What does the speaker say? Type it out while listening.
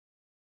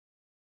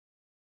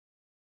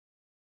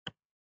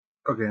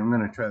Okay, I'm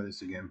going to try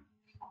this again.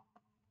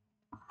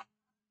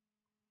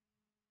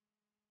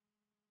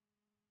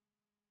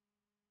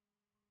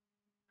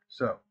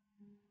 So,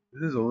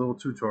 this is a little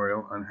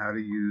tutorial on how to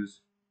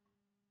use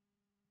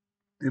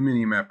the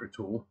Minimapper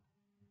tool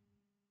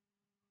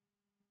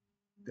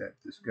that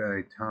this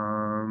guy,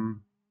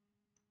 Tom,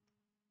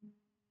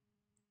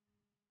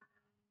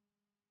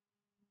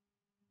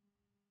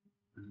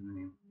 what's his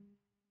name?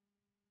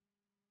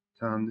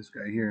 Tom, this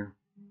guy here,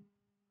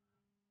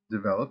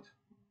 developed.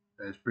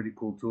 It's a pretty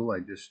cool tool. I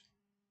just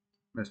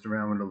messed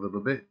around with it a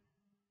little bit.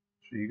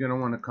 So you're going to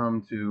want to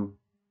come to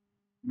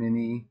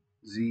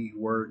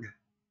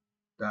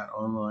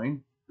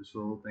minizworg.online, this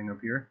little thing up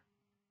here.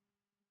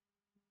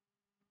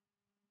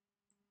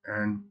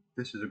 And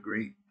this is a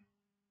great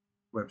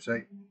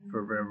website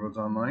for railroads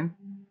online.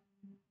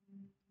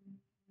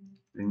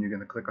 Then you're going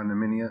to click on the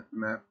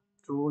Minimap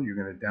tool, you're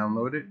going to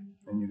download it,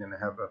 and you're going to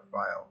have a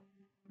file.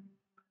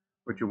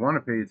 What you want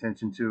to pay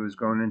attention to is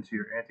going into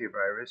your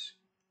antivirus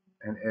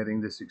and adding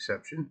this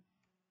exception,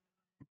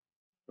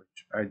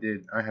 which I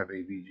did. I have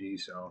AVG,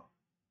 so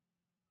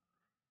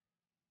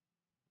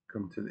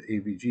come to the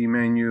AVG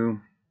menu,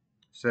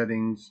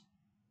 settings,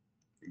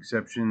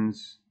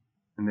 exceptions,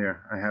 and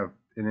there, I have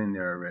it in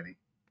there already.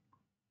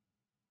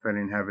 If I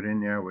didn't have it in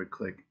there, I would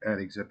click add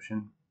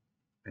exception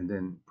and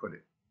then put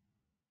it.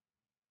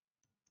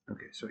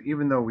 Okay, so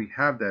even though we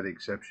have that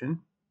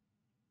exception,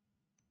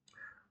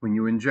 when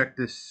you inject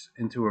this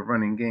into a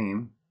running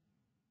game,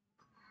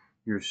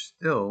 you're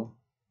still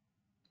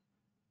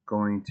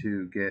going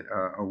to get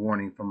a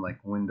warning from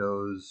like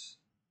Windows,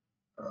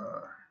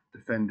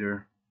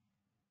 Defender.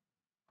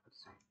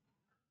 Let's see,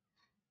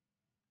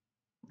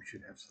 we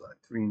should have slide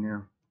 3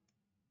 now.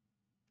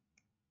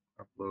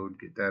 Upload,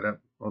 get that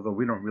up. Although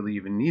we don't really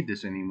even need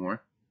this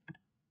anymore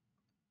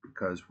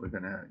because we're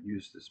going to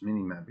use this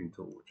mini mapping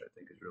tool, which I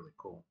think is really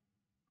cool.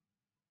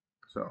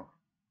 So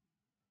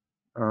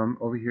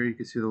over here you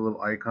can see the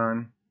little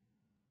icon.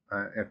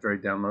 After I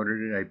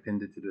downloaded it, I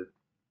pinned it to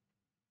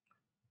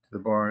the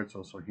bar. It's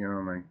also here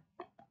on my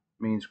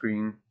main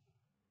screen.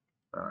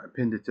 I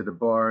pinned it to the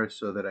bar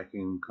so that I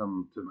can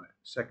come to my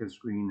second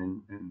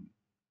screen and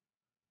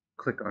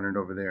click on it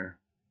over there.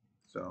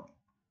 So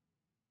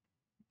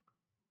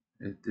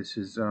this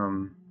is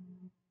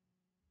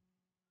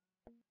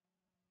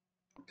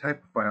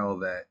type of file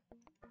that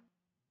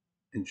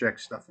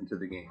injects stuff into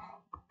the game.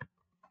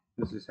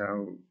 This is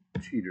how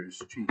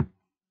cheaters cheat.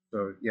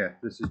 So yeah,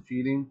 this is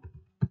cheating.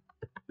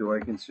 Do I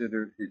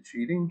consider it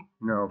cheating?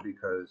 No,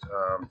 because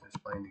I'm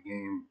just playing the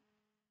game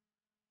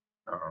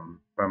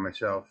by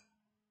myself.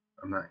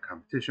 I'm not in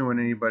competition with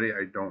anybody.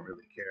 I don't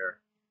really care.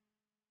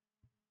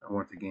 I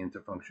want the game to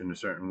function a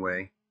certain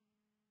way.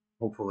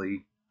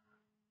 Hopefully,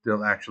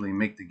 they'll actually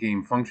make the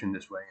game function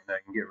this way, and I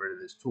can get rid of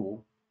this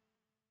tool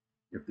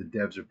if the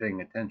devs are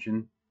paying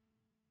attention.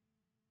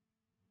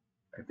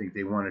 I think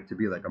they want it to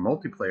be like a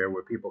multiplayer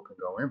where people can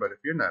go in, but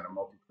if you're not a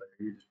multiplayer,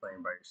 you're just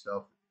playing by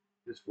yourself,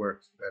 this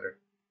works better.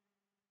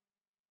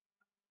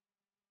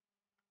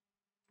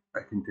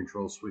 I can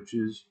control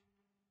switches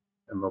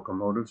and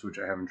locomotives, which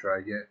I haven't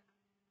tried yet.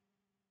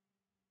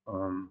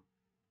 And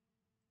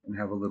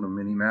have a little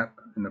mini map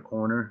in the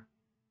corner.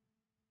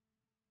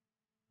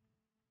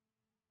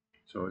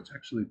 So it's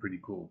actually pretty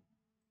cool.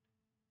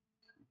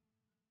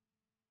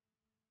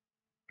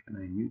 Can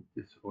I mute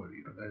this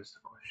audio? That's the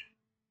question.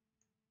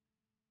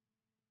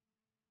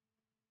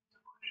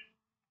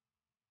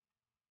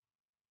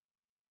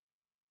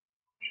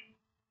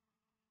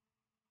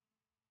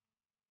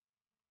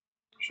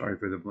 Sorry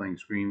for the blank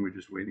screen. We're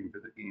just waiting for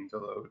the game to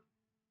load.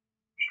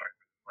 Sorry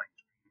for the blank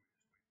screen.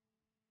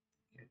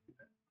 Can't do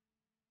that.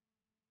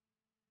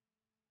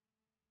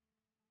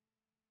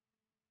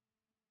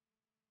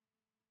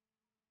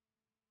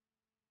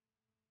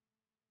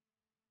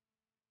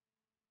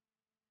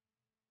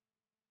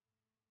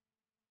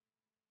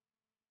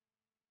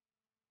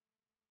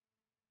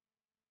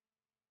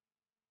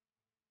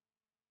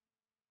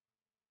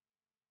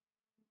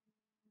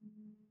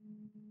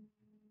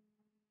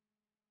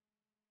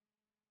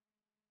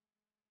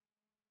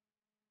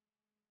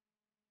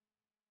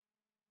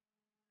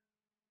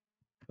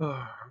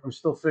 I'm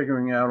still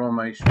figuring out all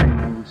my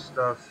streaming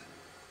stuff.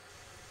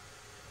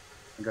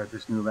 I got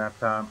this new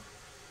laptop.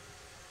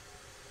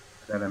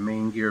 I got a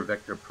Main Gear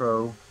Vector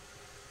Pro,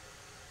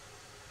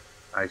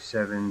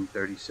 i7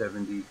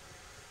 3070,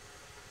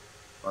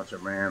 lots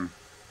of RAM.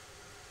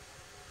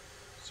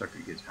 Sucker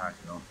gets hot,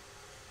 though. All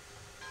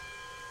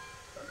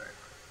right.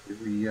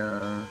 Did we?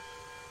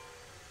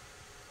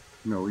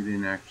 No, we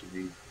didn't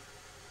actually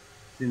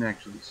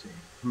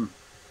save.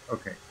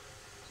 Okay.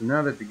 So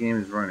now that the game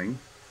is running,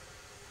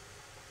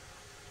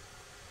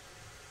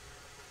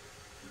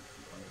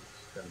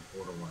 it's got a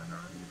borderline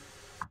on it.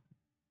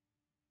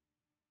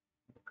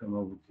 Come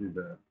over to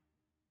the.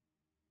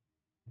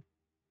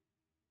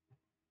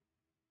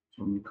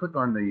 So when you click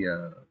on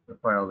the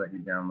file that you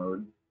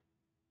download,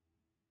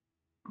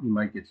 you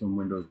might get some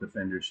Windows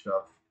Defender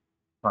stuff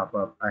pop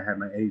up. I had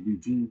my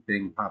AVG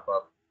thing pop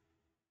up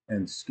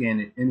and scan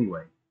it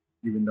anyway,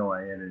 even though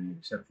I added an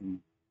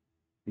exception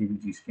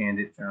AVG scanned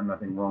it, found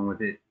nothing wrong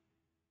with it.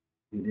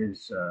 It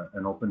is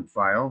an open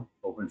file,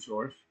 open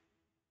source.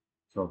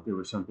 So if there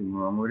was something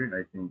wrong with it,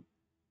 I think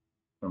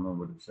someone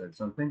would have said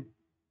something.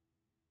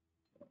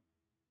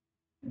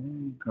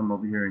 And come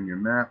over here in your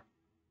map.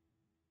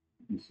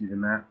 You see the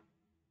map.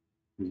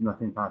 There's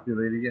nothing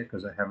populated yet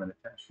because I haven't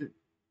attached it.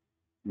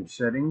 Your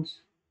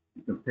settings,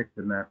 you can pick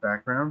the map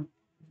background,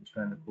 which is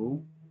kind of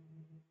cool.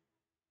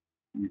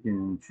 You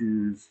can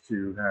choose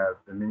to have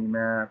the mini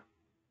map,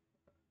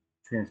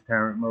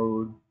 transparent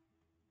mode.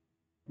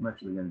 I'm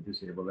actually going to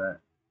disable that.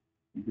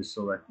 You can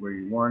select where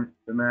you want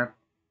the map.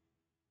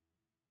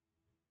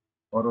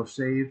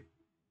 Autosave.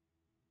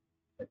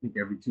 I think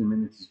every 2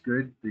 minutes is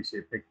good. They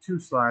say pick 2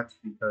 slots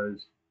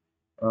because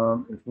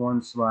if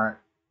one slot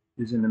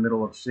is in the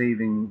middle of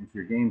saving, if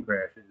your game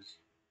crashes,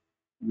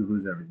 you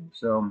lose everything.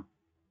 So,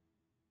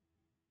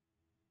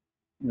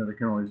 they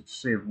can only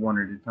save one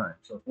at a time.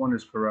 So if one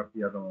is corrupt,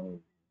 the other one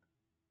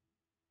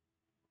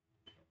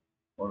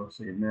will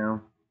autosave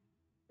now,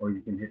 or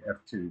you can hit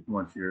F2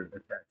 once you're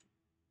attached.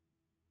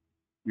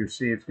 Your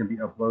saves can be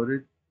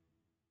uploaded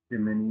to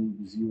mini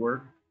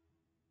Zword.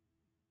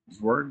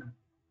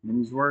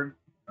 Mini Zword.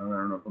 I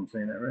don't know if I'm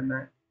saying that right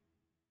now.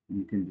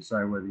 You can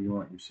decide whether you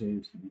want your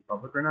saves to be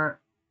public or not.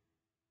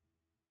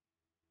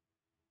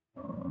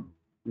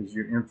 Here's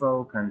your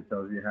info, kind of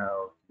tells you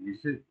how to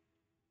use it.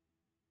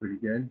 Pretty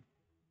good.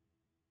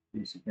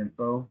 Basic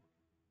info.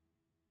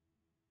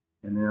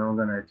 And then I'm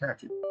going to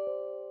attach it.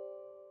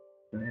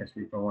 It's going to ask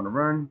me if I want to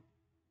run.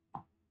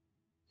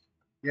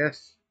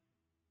 Yes.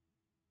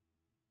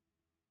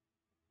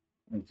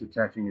 And it's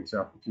attaching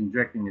itself, it's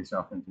injecting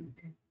itself into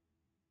the game.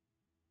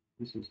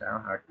 This is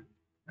how hackers.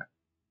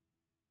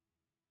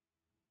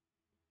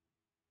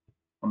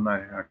 I'm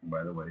not a hacker,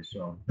 by the way,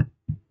 so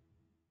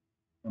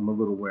I'm a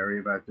little wary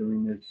about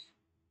doing this.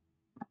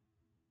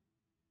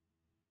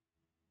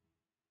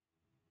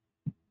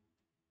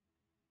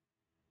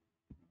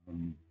 A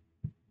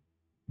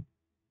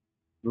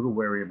little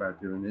wary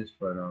about doing this,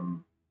 but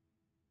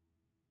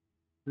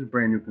this is a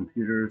brand new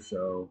computer,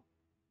 so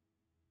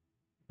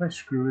if I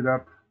screw it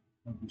up,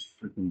 I'll just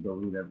freaking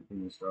delete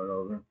everything and start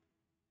over.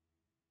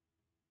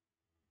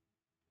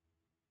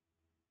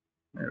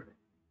 There we go.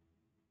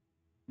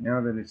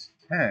 Now that it's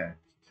attached,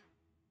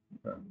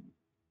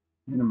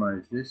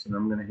 minimize this, and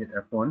I'm going to hit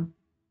F1.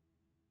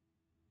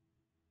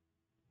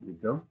 There we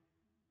go.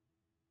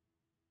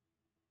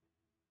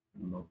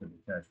 I don't know if it's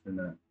attached or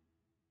not.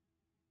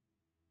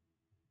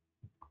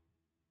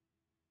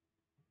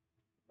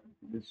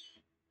 This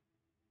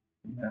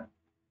map,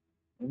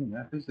 the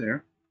map is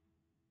there.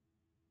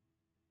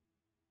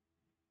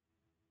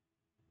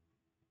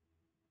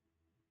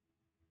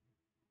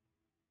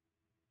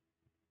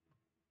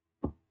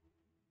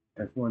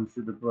 F1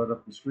 should have brought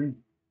up the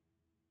screen.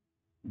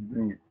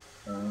 Bring it.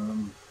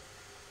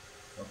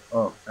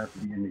 Have to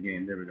be in the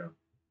game. There we go.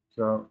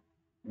 So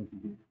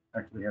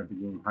actually have the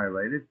game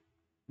highlighted.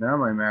 Now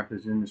my map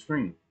is in the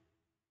screen.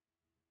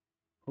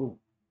 Cool.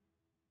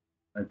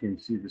 I can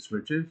see the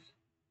switches.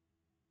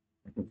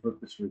 I can flip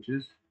the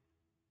switches.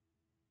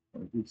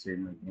 Oh, I did save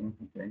my game.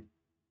 Okay.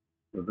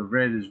 So the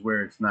red is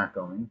where it's not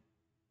going.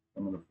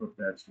 I'm going to flip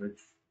that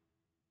switch.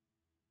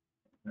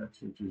 That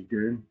switch is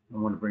good. I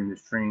want to bring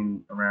this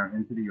train around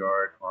into the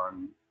yard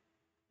on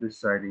this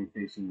siding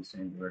facing the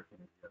same direction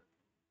as the other.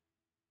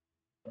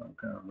 So I'm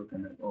kind of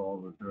looking at all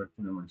the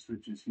direction of my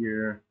switches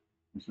here.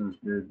 This one's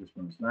good. This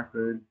one's not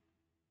good.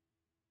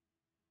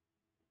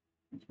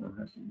 This one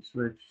has to be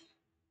switched.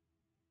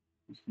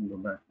 This can go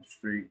back to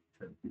straight.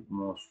 Try to keep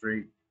them all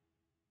straight.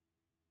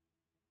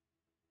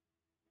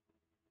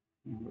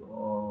 These are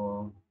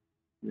all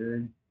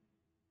good.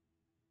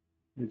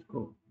 It's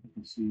cool. You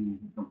can see,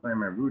 you can plan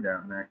my route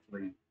out, and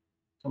actually,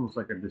 it's almost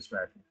like a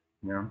dispatcher.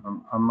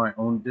 I'm my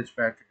own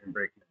dispatcher and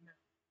breaking it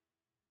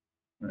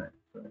now. All right,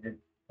 so I hit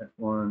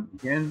F1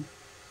 again.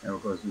 Now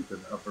it goes into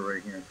the upper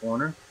right hand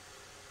corner.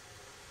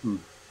 I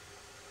don't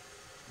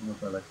know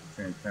if I like the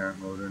transparent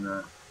mode or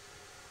not.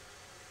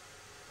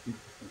 I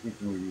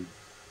think maybe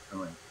I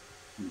might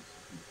use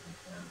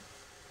transparent.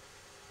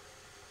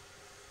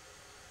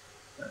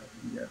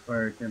 We got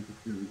fire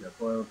temperature, we got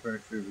boil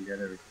pressure, we got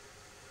everything.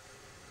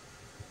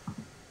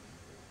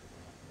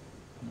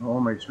 All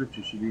my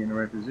switches should be in the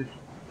right position.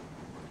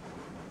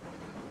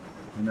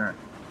 They're not.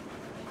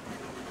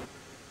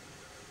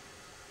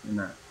 They're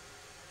not.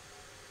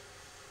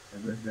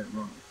 I read that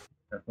wrong.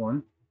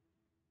 F1.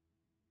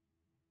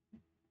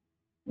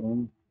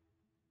 Boom.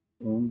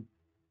 Boom.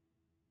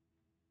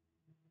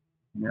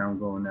 Now I'm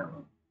going that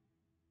way.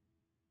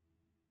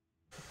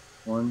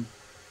 1.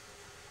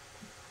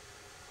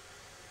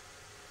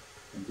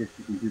 I guess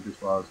you can do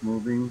this while it's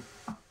moving.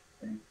 I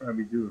can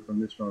probably do it from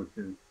this mode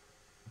too.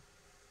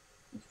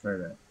 Let's try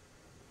that.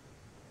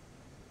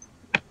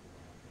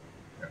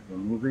 Yeah, we're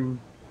moving,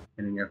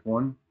 hitting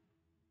F1.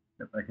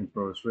 If I can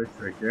throw a switch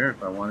right there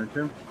if I wanted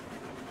to.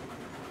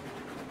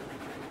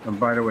 And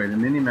by the way, the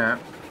mini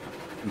map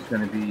is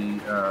going to be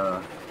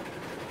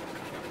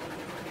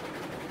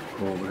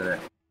cool. Look at that.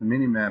 The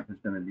mini map is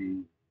going to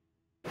be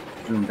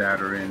zoomed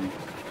out or in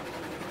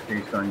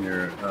based on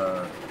your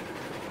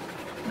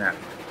map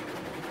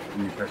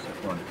when you press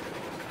F1.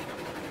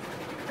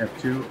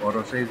 F2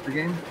 auto saves the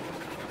game.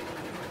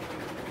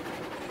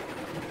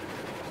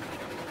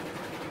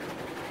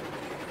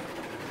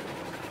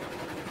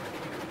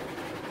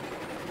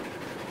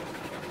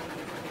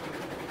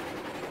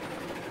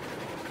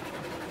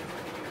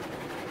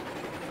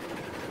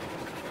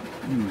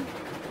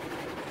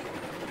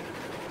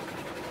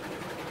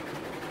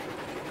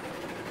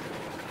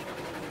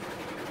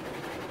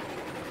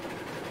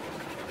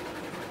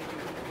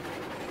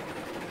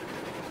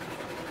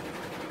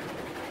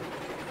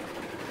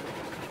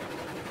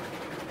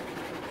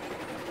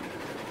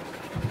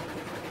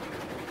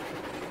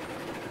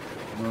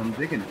 I'm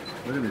digging this.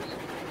 Look at this.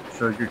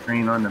 Shows your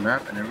train on the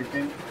map and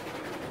everything.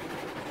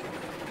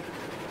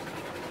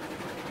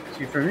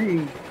 See, for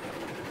me,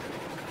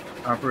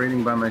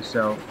 operating by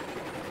myself,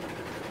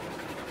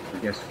 I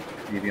guess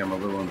maybe I'm a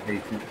little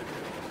impatient.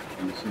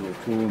 And this little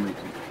tool makes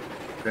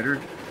it better.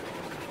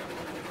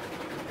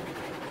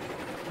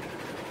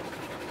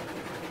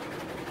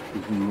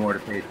 Gives me more to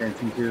pay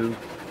attention to.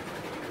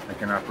 I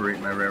can operate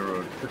my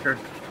railroad quicker.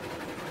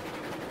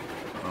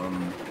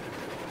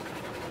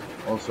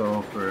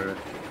 Also,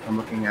 I'm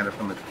looking at it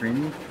from a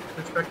streaming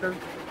perspective.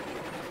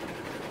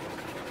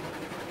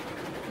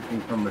 I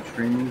think from a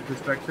streaming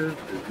perspective,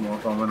 there's more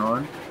going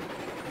on,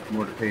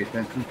 more to pay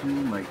attention to.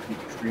 My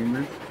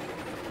streamers.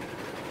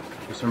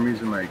 For some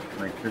reason, my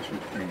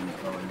Christmas train is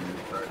going in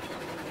first.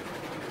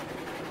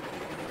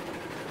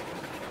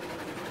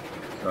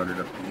 Started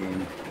up the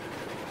game.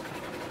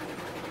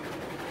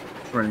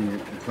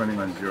 It's running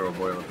on 0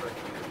 boilerplate.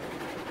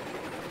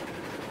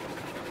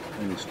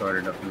 And it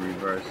started up in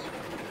reverse.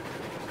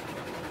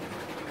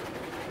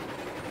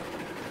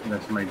 And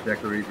that's my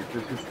decorated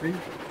Christmas tree.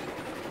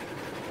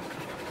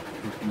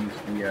 This is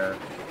the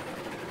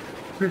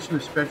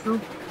Christmas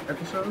special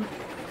episode,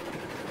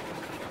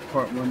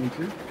 part 1 and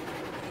 2.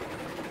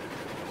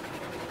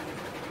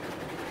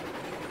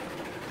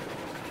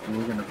 And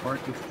we're going to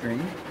park this train.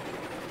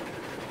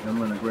 And I'm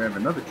going to grab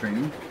another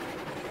train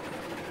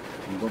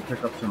and go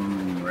pick up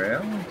some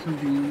rail and some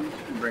beans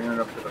and bring it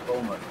up to the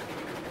coal mine.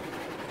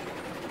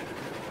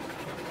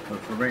 But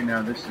for right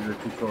now, this is a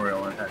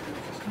tutorial on how to use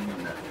this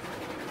Minimap.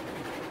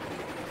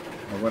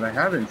 Now, what I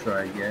haven't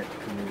tried yet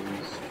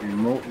is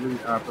remotely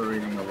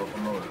operating a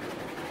locomotive.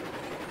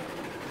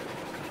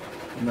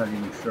 I'm not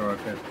even sure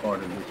if that's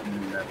part of this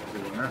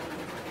Minimap-Tool or not.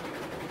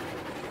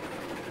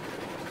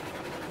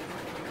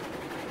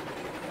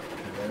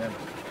 Whatever.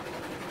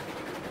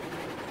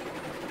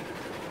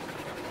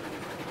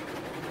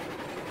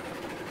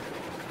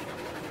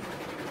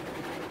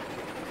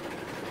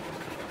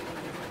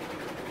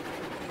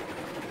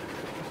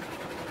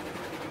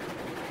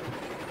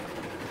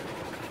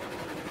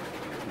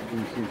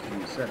 Everything seems to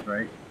be set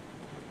right.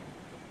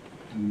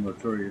 I'm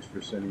notorious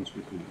for setting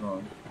switches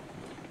wrong.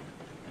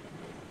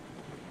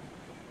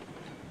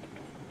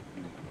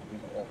 I'm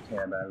going to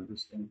Alt-Tab out of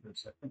this thing for a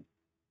second.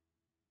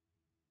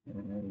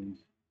 And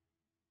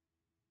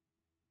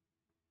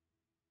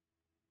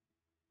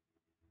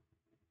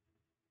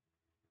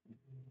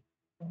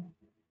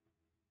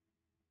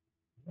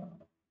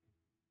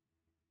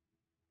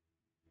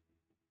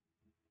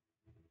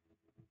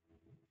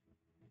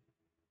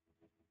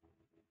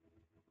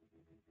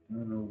I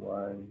don't know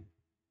why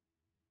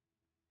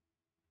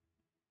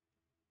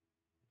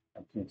I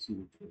can't see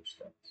the tour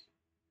stats.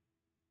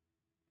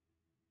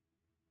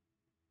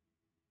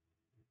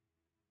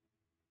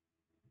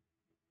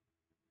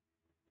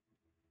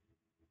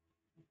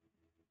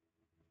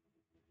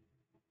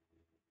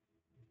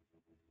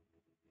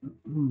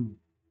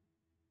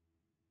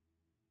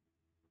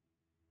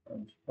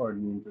 I'm just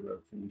pardon the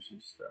interruption. This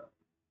is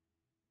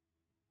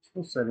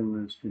still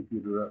setting this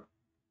computer up.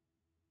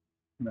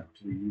 I'm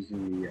actually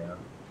using the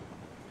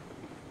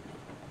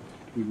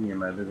TV in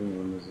my living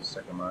room as a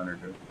second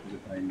monitor for the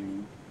time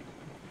being.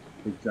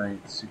 Big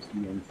giant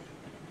 60-inch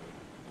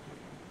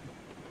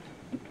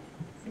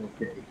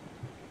 4K.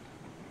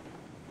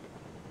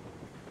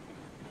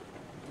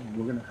 And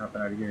we're gonna hop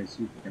out of here and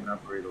see if we can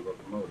operate a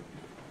locomotive.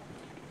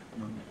 I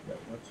don't know if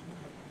that works.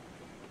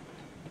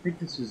 I think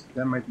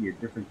that might be a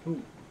different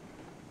tool.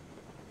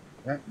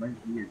 That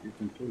might be a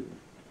different tool.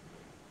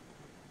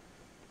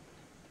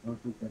 I don't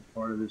think that's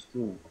part of this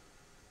tool.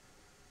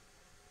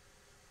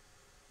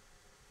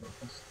 So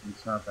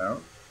let's hop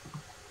out.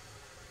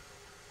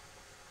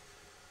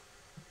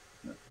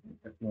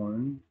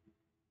 F1.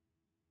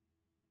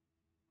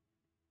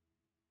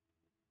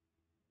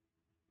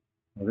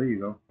 Oh, there you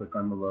go. Click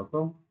on the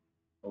logo.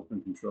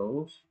 Open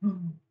controls.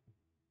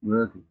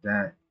 Look at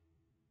that.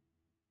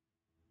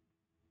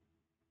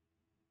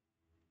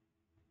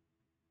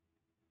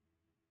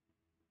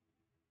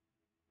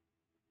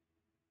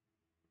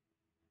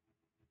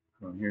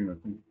 Don't hear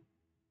nothing.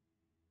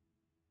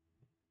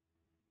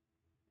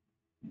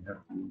 You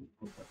have to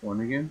put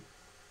F1 again.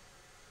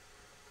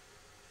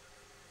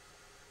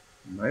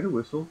 You might have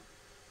whistled.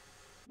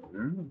 I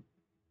don't know.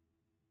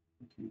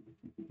 Keep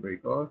the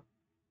brake off.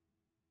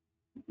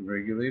 Keep the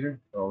regulator.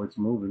 Oh, it's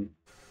moving.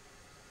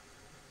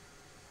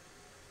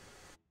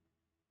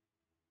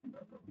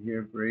 Over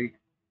here, brake,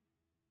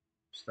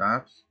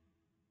 stops.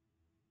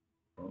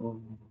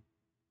 Oh,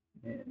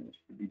 man, that's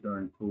pretty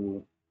darn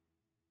cool.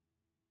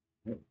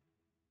 Yep.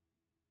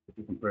 Put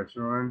the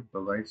compressor on, the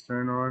lights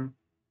turn on.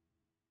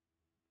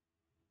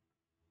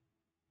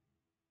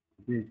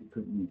 I think you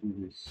couldn't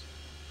do this.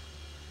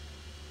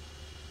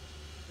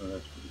 Oh,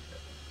 that's pretty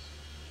badass.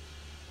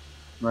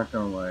 I'm not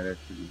gonna lie, that's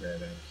pretty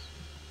badass.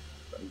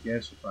 So I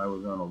guess if I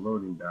was on a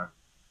loading dock,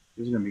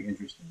 this is gonna be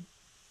interesting.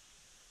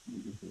 Let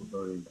me get to a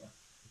loading dock.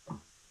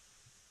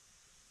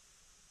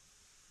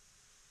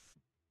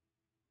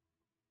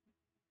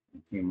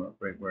 It came up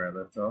right where I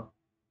left off.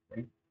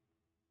 Okay.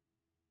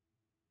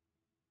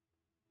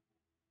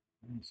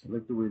 So I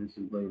like the way this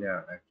is laid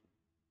out, actually.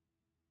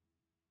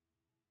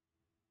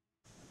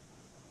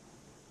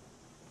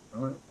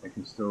 Alright, I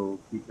can still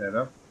keep that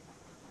up.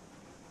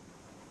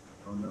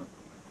 Oh no.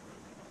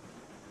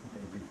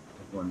 Okay,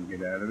 F1 to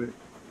get out of it.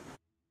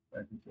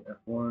 Back into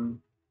F1.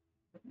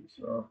 Cut this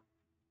off.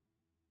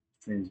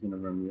 Train's gonna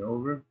run me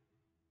over.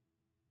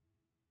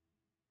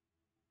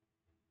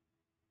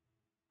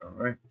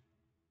 Alright.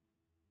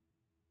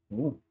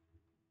 Cool.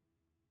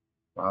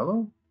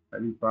 Follow? How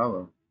do you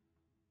follow?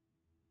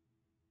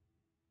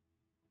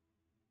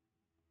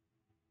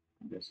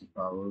 I guess it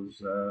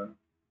follows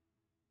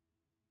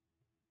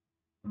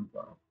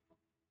unfollow.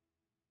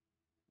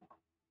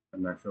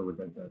 I'm not sure what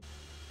that does.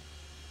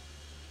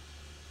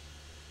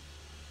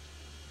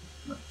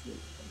 Not sure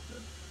what that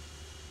does.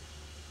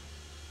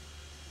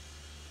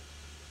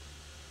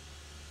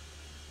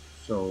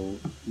 So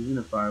even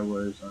if I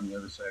was on the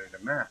other side of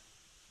the map,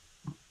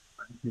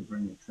 I could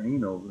bring a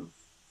train over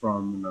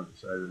from another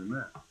side of the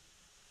map.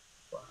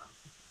 Wow.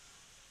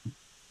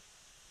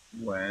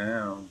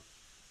 Wow.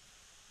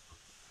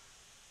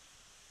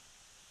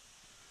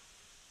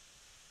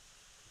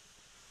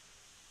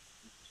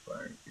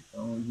 Fire get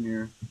going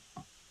here.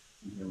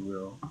 And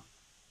we'll.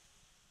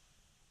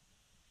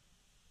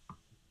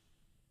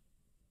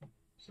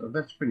 So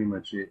that's pretty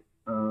much it.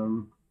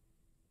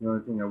 The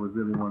only thing I would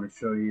really want to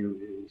show you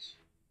is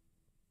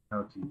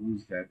how to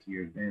use that to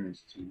your advantage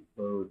to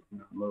load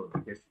and unload. I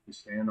guess you can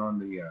stand on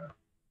the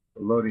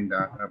loading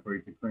dock,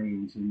 operate the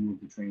cranes, and move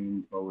the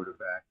train forward or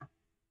back.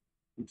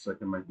 Looks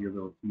like it might be a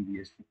little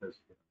tedious because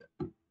of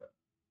that.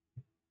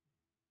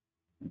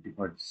 Might be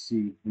hard to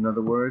see in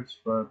other words,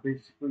 but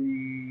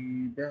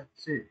basically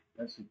that's it.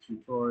 That's a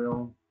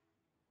tutorial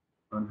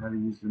on how to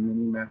use the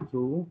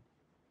Minimap-Tool.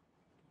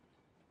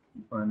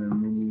 You find a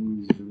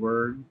mini's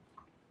word.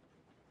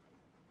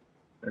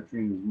 That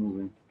train is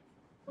moving.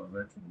 Oh,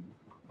 that train is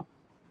moving.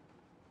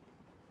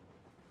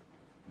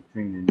 The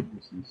train in the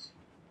distance.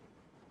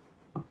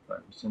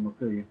 5% will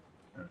kill you.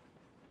 Right.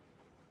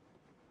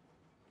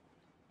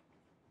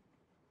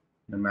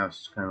 The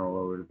mouse is kind of all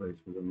over the place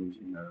because I'm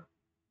using a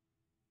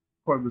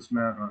cordless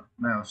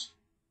mouse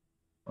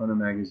on a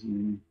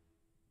magazine.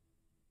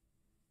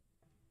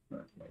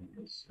 That's why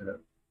I just set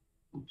up.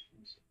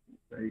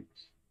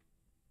 Brakes.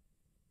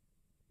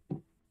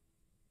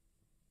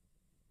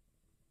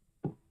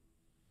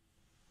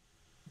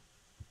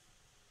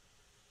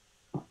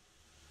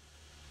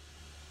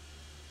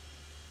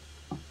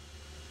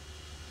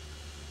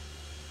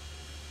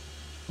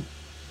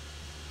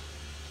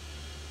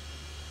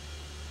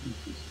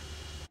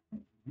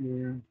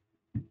 Here.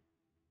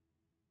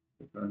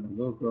 Click on the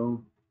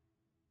logo.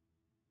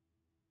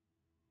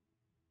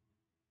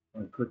 I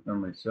clicked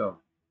on myself.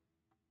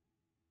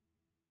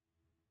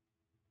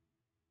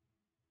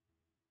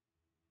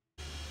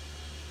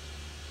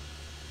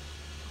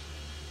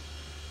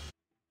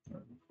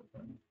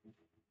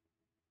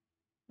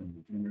 Turn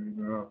the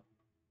generator off.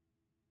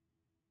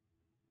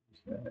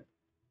 Just that.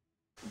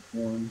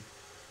 One.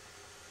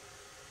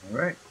 All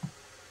right.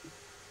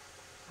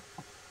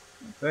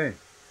 Okay.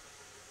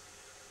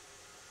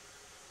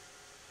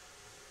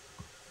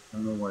 I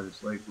don't know why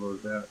this light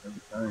blows out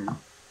every time.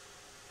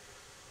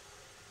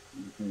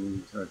 Everything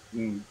we start the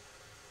game.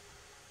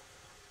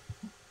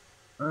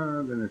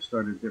 I'm going to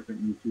start a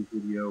different YouTube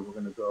video. We're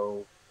going to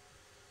go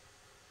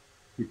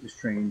get this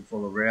train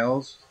full of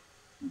rails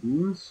and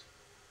beams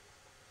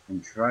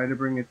and try to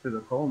bring it to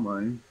the coal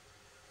mine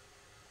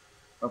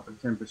up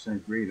at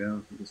 10% grade. I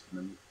don't think it's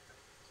going to make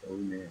it. So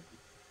we may have to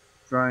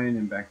try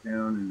and back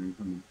down and then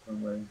come the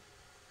other way.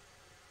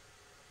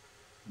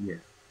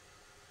 Yeah,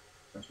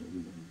 that's what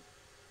we're doing.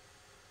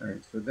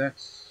 Alright, so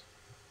that's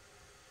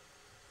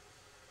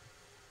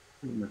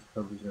pretty much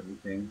covers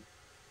everything.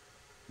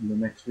 In the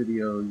next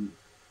video,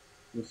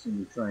 you'll see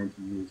me trying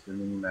to use the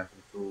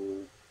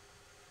Minimap-Tool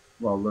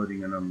while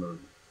loading and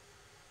unloading.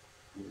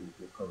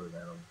 We'll cover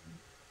that.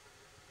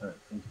 Alright,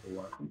 thanks for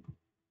watching.